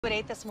At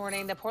 8 this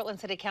morning, the Portland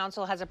City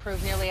Council has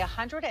approved nearly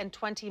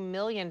 $120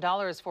 million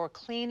for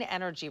clean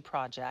energy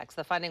projects.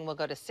 The funding will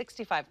go to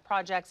 65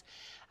 projects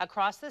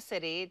across the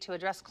city to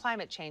address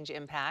climate change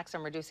impacts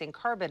and reducing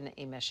carbon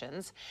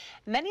emissions.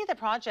 Many of the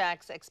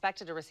projects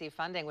expected to receive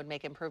funding would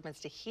make improvements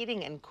to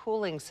heating and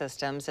cooling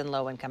systems in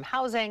low-income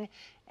housing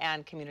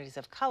and communities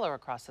of color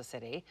across the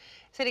city.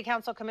 City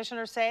Council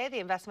commissioners say the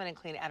investment in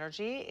clean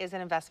energy is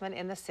an investment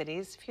in the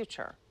city's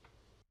future.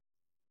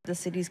 The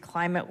city's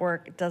climate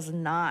work does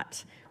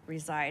not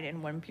reside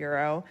in one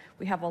bureau.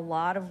 We have a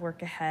lot of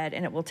work ahead,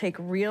 and it will take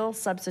real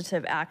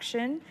substantive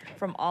action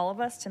from all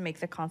of us to make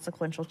the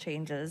consequential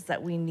changes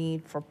that we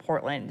need for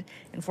Portland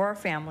and for our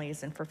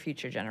families and for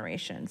future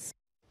generations.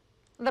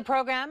 The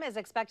program is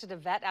expected to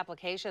vet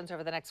applications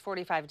over the next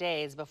 45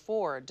 days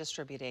before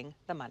distributing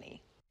the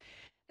money.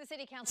 The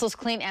City Council's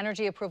clean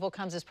energy approval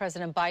comes as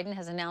President Biden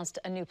has announced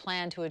a new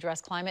plan to address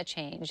climate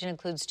change. It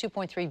includes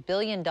 $2.3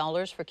 billion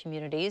for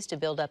communities to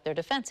build up their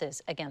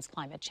defenses against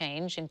climate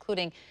change,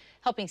 including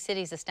helping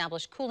cities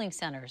establish cooling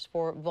centers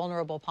for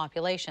vulnerable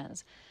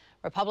populations.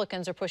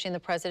 Republicans are pushing the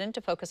president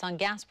to focus on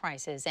gas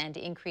prices and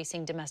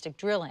increasing domestic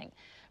drilling.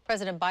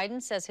 President Biden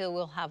says he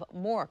will have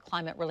more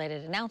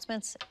climate-related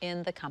announcements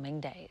in the coming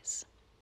days.